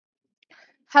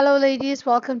Hello, ladies.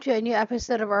 Welcome to a new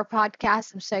episode of our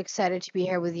podcast. I'm so excited to be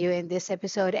here with you in this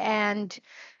episode. And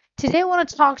today I want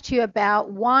to talk to you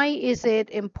about why is it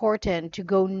important to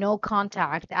go no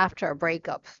contact after a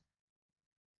breakup.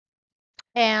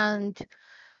 And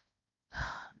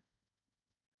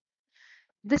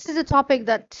this is a topic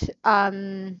that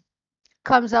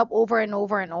comes up over and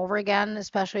over and over again,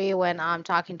 especially when I'm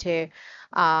talking to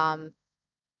um,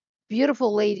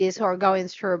 beautiful ladies who are going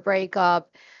through a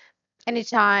breakup.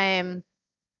 Anytime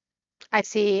I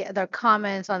see their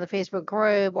comments on the Facebook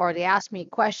group or they ask me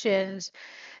questions,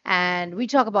 and we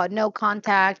talk about no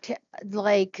contact.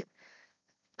 Like,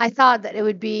 I thought that it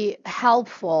would be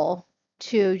helpful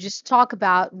to just talk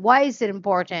about why is it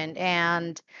important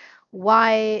and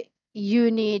why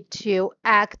you need to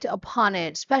act upon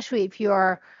it, especially if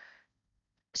you're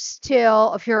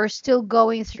still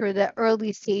going through the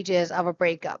early stages of a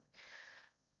breakup.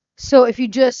 So if you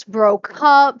just broke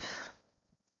up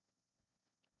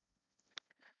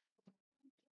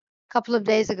a couple of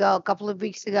days ago, a couple of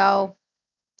weeks ago,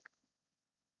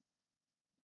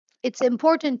 it's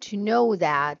important to know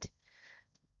that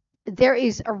there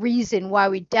is a reason why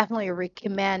we definitely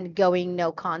recommend going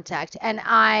no contact. When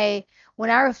I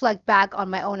reflect back on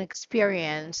my own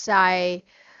experience, I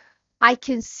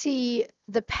can see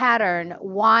the pattern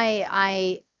why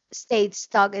I stayed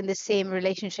stuck in the same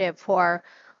relationship for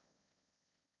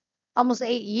almost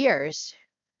 8 years.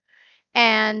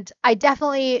 And I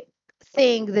definitely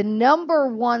think the number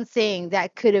one thing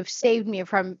that could have saved me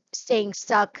from staying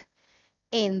stuck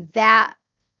in that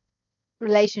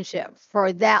relationship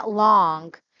for that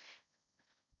long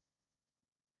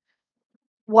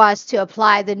was to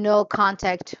apply the no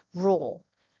contact rule.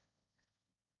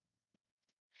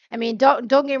 I mean, don't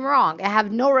get me wrong. I have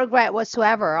no regret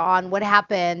whatsoever on what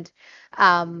happened,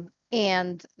 and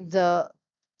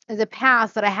the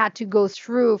path that I had to go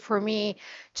through for me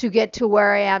to get to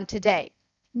where I am today.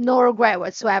 No regret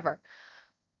whatsoever.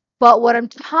 But what I'm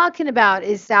talking about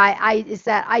is that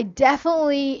I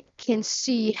definitely can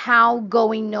see how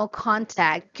going no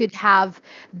contact could have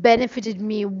benefited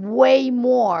me way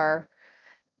more,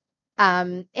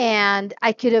 and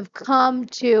I could have come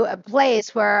to a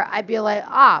place where I'd be like,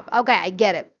 okay, I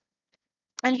get it.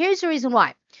 And here's the reason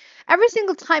why. Every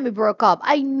single time we broke up,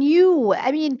 I knew.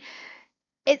 I mean,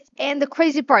 and the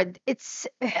crazy part, it's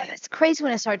crazy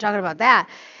when I start talking about that.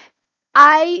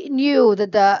 I knew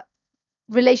that the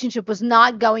relationship was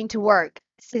not going to work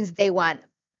since day one.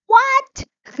 What?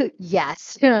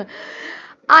 Yes.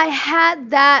 I had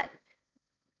that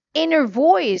inner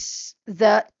voice,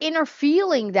 the inner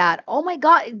feeling that, oh my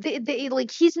God,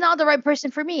 like he's not the right person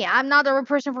for me. I'm not the right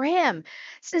person for him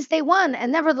since day one.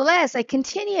 And nevertheless, I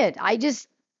continued. I just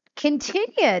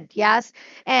continued. Yes.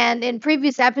 And in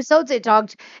previous episodes, I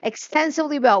talked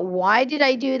extensively about why did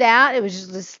I do that. It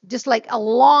was just like a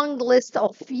long list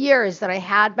of fears that I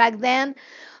had back then.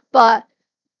 But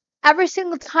every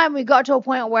single time we got to a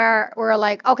point where we're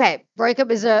like, okay,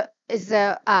 breakup is a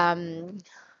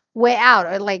way out,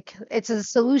 or like it's a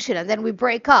solution, and then we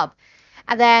break up,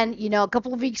 and then a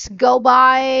couple of weeks go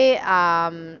by,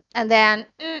 and then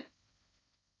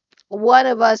one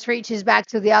of us reaches back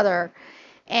to the other,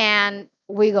 and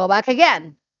we go back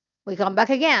again. We come back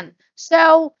again.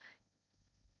 So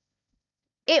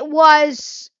it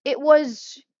was it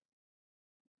was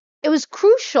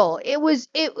crucial. It was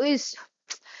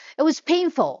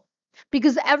painful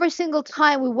because every single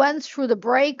time we went through the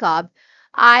breakup,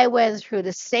 I went through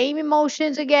the same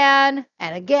emotions again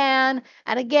and again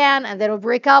and again, and then we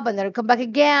break up, and then we come back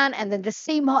again, and then the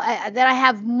same, and then I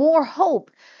have more hope.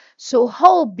 So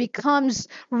hope becomes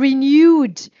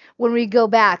renewed when we go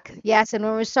back. Yes, and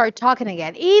when we start talking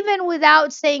again, even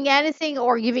without saying anything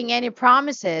or giving any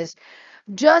promises,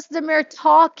 just the mere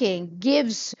talking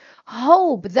gives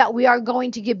hope that we are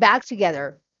going to get back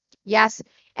together. Yes.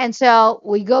 And so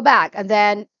we go back, and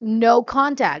then no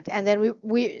contact, and then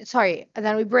and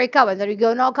then we break up, and then we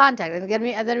go no contact,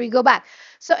 and then we go back.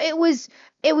 So it was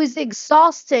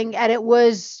exhausting, and it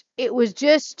was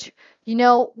just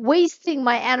wasting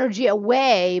my energy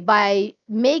away by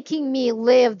making me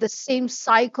live the same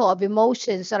cycle of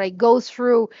emotions that I go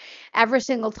through every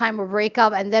single time we break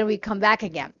up, and then we come back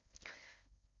again.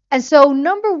 And so,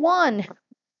 number one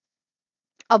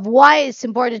of why it's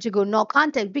important to go no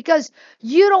contact, because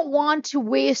you don't want to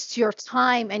waste your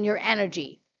time and your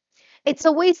energy. It's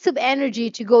a waste of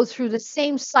energy to go through the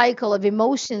same cycle of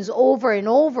emotions over and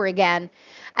over again.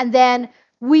 And then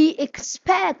we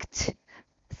expect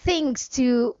things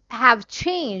to have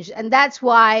changed. And that's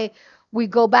why we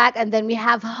go back, and then we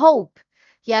have hope.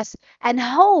 Yes. And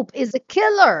hope is a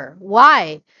killer.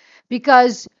 Why?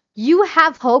 Because You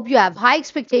have hope, you have high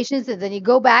expectations, and then you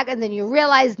go back and then you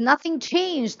realize nothing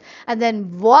changed. And then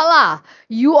voila,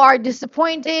 you are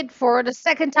disappointed for the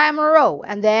second time in a row.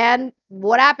 And then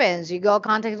what happens? You go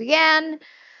contact again,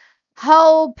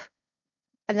 hope,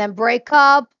 and then break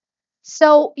up.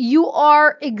 So you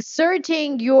are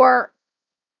exerting your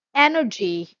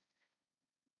energy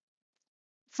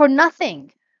for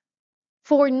nothing,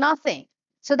 for nothing.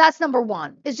 So that's number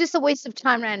one. It's just a waste of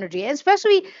time and energy. And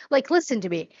especially, like, listen to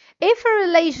me. If a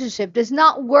relationship does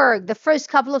not work the first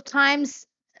couple of times,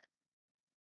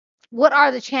 what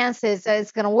are the chances that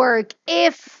it's going to work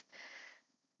if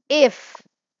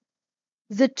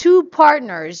the two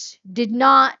partners did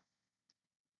not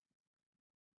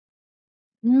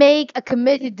make a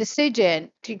committed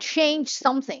decision to change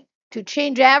something, to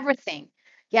change everything?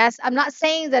 Yes, I'm not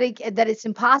saying that it's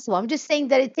impossible. I'm just saying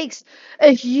that it takes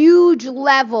a huge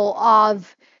level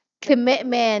of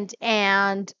commitment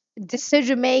and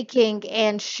decision making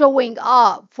and showing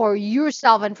up for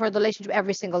yourself and for the relationship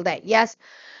every single day. Yes.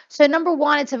 So number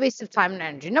one, it's a waste of time and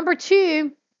energy. Number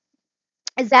two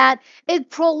is that it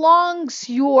prolongs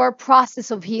your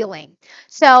process of healing.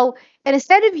 So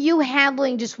instead of you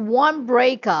handling just one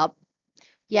breakup,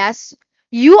 yes,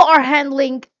 you are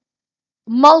handling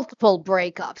multiple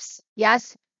breakups.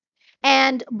 Yes.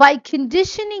 And by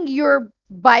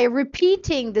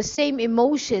repeating the same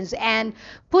emotions and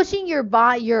putting your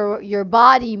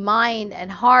body, mind,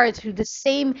 and heart through the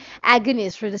same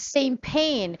agony, through the same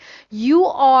pain, you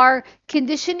are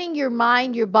conditioning your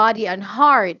mind, your body, and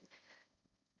heart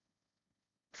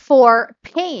for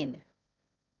pain,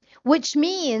 which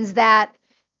means that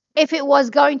if it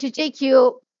was going to take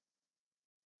you,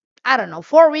 I don't know,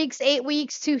 4 weeks, 8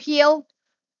 weeks to heal,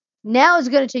 now it's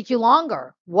going to take you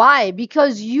longer. Why?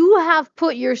 Because you have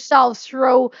put yourself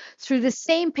through the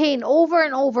same pain over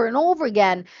and over and over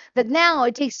again, that now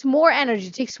it takes more energy,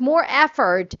 it takes more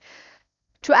effort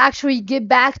to actually get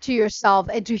back to yourself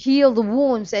and to heal the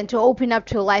wounds and to open up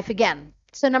to life again.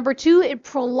 So number two, it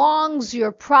prolongs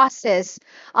your process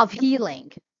of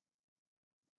healing.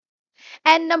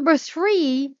 And number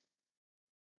three,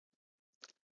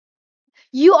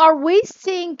 you are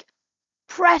wasting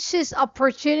precious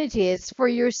opportunities for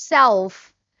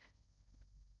yourself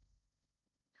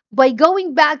by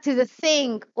going back to the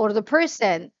thing or the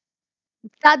person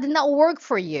that did not work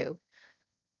for you.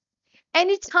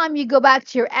 Anytime you go back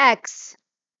to your ex,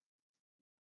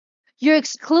 you're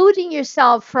excluding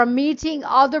yourself from meeting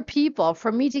other people,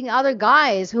 from meeting other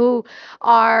guys who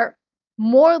are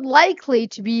more likely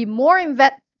to be more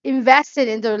invested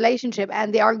in the relationship,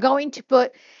 and they are going to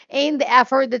put in the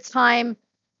effort, the time,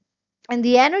 and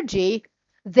the energy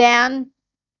than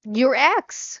your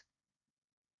ex.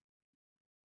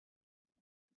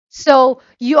 So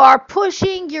you are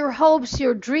pushing your hopes,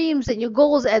 your dreams, and your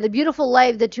goals and the beautiful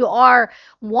life that you are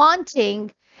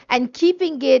wanting and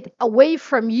keeping it away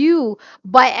from you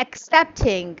by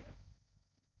accepting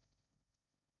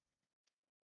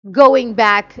going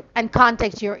back and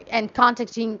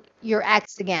contacting your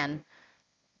ex again.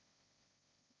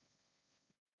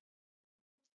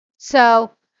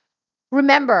 So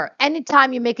remember,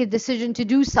 anytime you make a decision to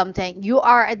do something, you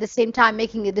are at the same time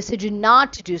making a decision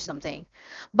not to do something.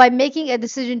 By making a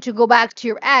decision to go back to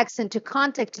your ex and to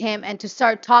contact him and to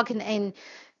start talking, and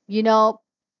you know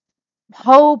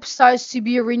hope starts to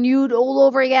be renewed all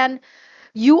over again,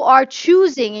 you are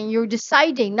choosing and you're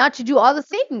deciding not to do other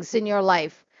things in your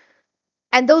life.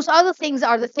 And those other things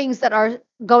are the things that are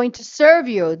going to serve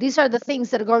you. These are the things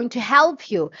that are going to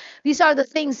help you. These are the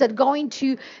things that are going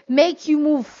to make you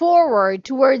move forward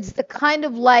towards the kind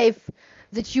of life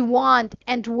that you want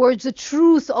and towards the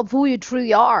truth of who you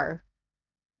truly are.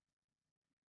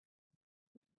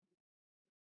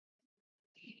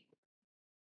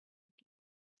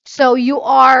 So you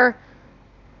are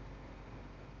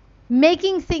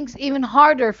making things even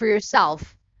harder for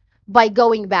yourself by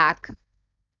going back.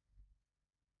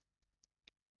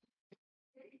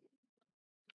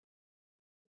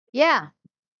 Yeah.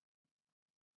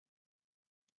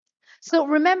 So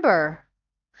remember,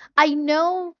 I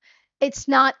know it's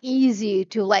not easy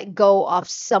to let go of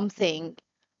something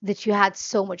that you had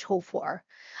so much hope for.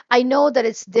 I know that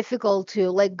it's difficult to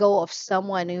let go of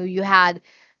someone who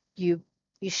you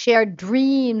you shared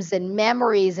dreams and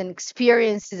memories and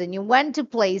experiences, and you went to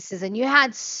places and you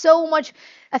had so much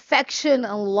affection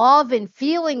and love and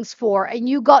feelings for, and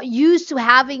you got used to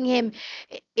having him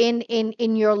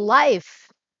in your life.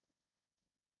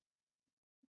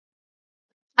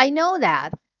 I know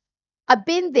that. I've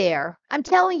been there. I'm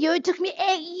telling you, it took me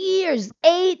 8 years,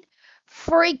 8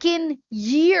 freaking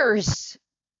years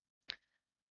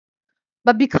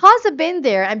But because I've been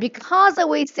there and because I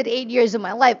wasted 8 years of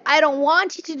my life, I don't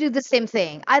want you to do the same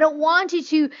thing. I don't want you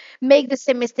to make the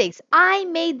same mistakes. I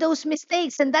made those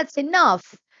mistakes and that's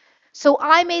enough. So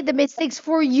I made the mistakes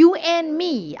for you and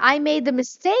me. I made the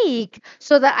mistake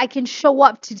so that I can show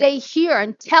up today here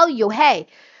and tell you, hey,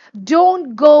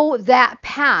 don't go that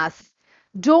path.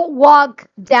 Don't walk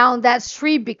down that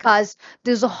street because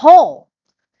there's a hole,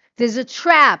 there's a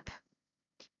trap.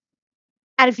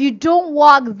 And if you don't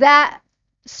walk that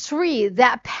street,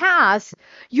 that path,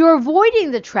 you're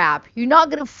avoiding the trap. You're not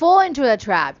going to fall into the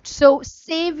trap. So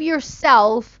save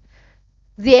yourself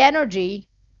the energy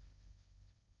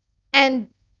and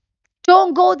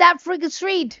don't go that freaking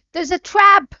street. There's a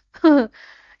trap.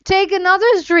 Take another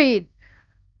street.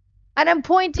 And I'm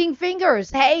pointing fingers.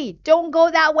 Hey, don't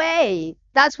go that way.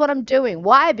 That's what I'm doing.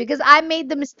 Why? Because I made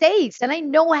the mistakes and I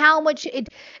know how much it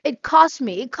cost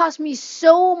me. It cost me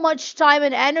so much time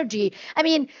and energy. I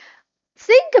mean,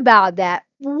 think about that.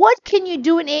 What can you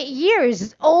do in 8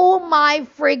 years? Oh my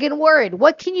friggin' word.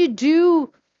 What can you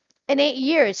do in 8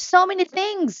 years? So many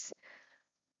things.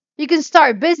 You can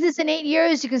start a business in 8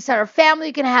 years. You can start a family.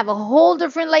 You can have a whole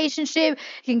different relationship.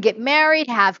 You can get married,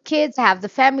 have kids, have the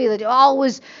family that you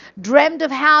always dreamed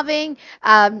of having,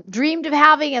 and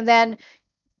then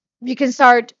you can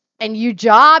start a new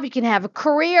job. You can have a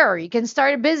career. You can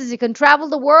start a business. You can travel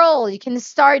the world.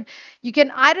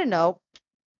 I don't know,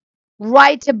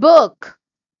 write a book.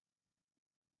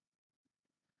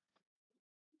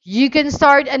 You can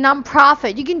start a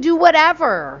nonprofit. You can do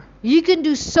whatever. You can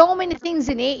do so many things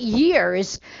in 8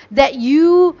 years that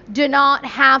you do not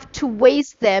have to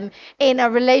waste them in a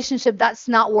relationship that's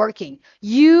not working.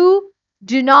 You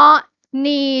do not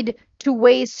need to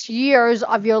waste years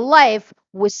of your life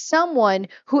with someone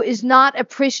who is not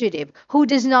appreciative, who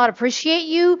does not appreciate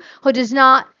you, who does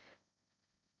not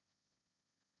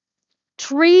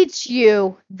treats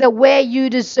you the way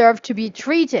you deserve to be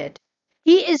treated.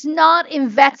 He is not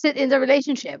invested in the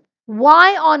relationship.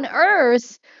 Why on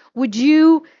earth would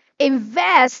you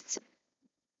invest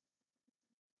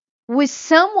with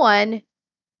someone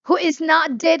who is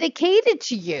not dedicated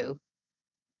to you?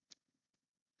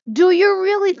 Do you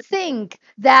really think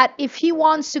that if he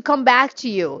wants to come back to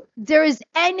you, there is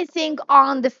anything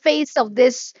on the face of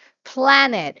this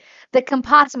planet that can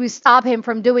possibly stop him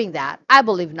from doing that? I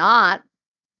believe not.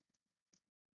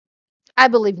 I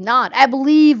believe not. I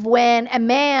believe when a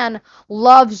man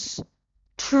loves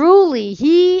truly,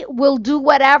 he will do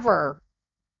whatever,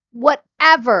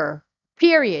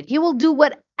 period. He will do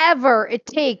whatever it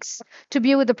takes to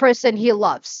be with the person he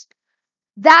loves.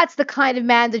 That's the kind of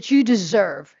man that you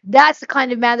deserve. That's the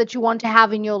kind of man that you want to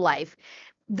have in your life.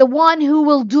 The one who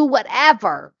will do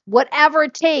whatever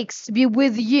it takes to be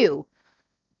with you.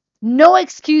 No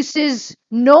excuses,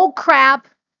 no crap,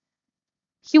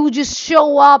 he will just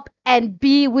show up and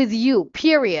be with you,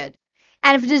 period.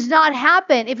 And if it does not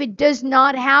happen,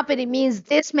 it means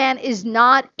this man is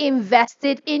not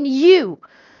invested in you.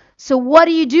 So what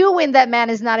do you do when that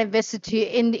man is not invested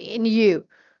in you?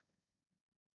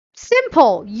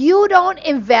 Simple. You don't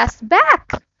invest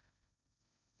back.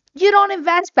 You don't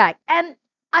invest back. And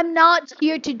I'm not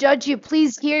here to judge you.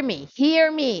 Please hear me.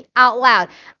 Hear me out loud.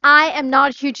 I am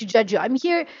not here to judge you. I'm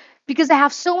here because I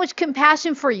have so much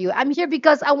compassion for you. I'm here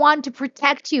because I want to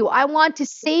protect you. I want to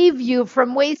save you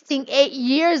from wasting 8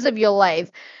 years of your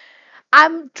life.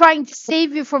 I'm trying to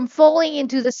save you from falling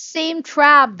into the same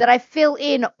trap that I fell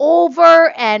in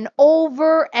over and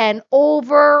over and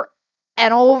over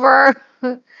and over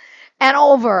and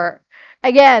over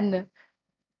again.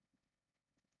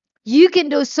 You can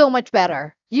do so much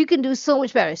better. You can do so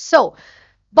much better. So,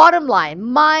 bottom line,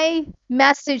 my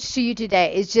message to you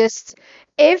today is just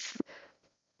if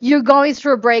you're going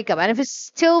through a breakup and if it's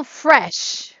still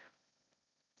fresh,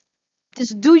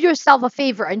 just do yourself a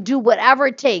favor and do whatever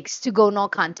it takes to go no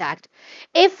contact.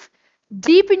 If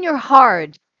deep in your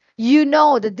heart, you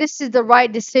know that this is the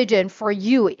right decision for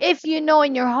you, if you know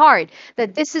in your heart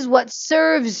that this is what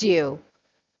serves you,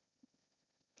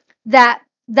 that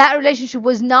relationship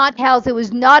was not healthy, it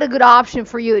was not a good option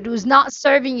for you, it was not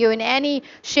serving you in any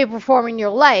shape or form in your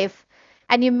life,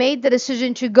 and you made the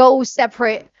decision to go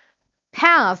separate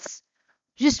paths,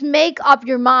 just make up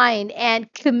your mind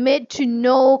and commit to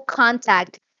no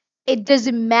contact. It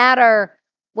doesn't matter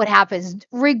what happens,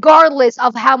 regardless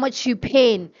of how much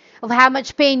pain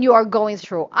you are going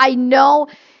through. I know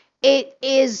it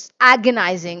is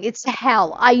agonizing, it's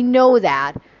hell, I know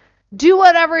that. Do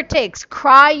whatever it takes.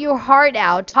 Cry your heart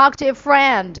out. Talk to a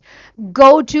friend.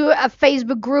 Go to a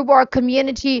Facebook group or a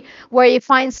community where you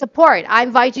find support. I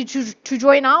invite you to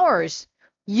join ours.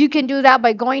 You can do that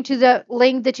by going to the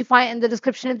link that you find in the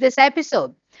description of this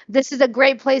episode. This is a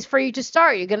great place for you to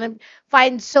start. You're going to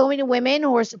find so many women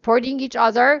who are supporting each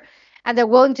other and they're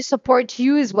willing to support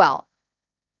you as well.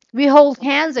 We hold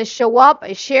hands. I show up.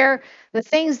 I share the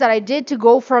things that I did to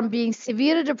go from being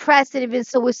severely depressed and even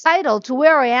suicidal to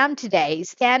where I am today,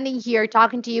 standing here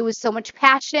talking to you with so much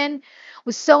passion,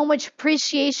 with so much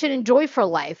appreciation and joy for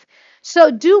life.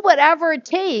 So do whatever it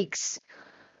takes,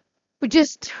 but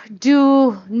just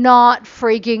do not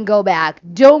freaking go back.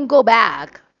 Don't go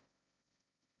back.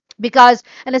 Because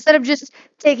and instead of just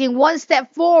taking one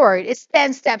step forward, it's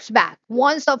 10 steps back.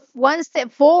 One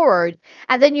step forward,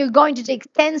 and then you're going to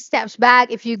take 10 steps back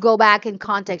if you go back and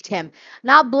contact him.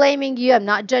 Not blaming you, I'm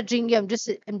not judging you. I'm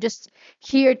just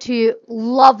here to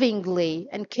lovingly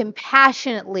and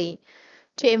compassionately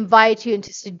to invite you and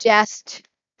to suggest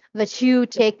that you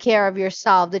take care of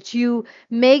yourself, that you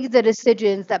make the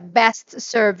decisions that best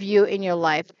serve you in your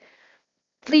life.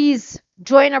 Please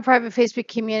join our private Facebook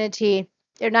community.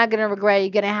 You're not going to regret it.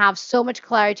 You're going to have so much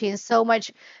clarity and so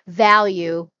much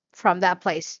value from that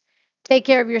place. Take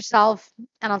care of yourself,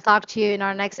 and I'll talk to you in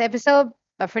our next episode.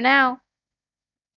 But for now,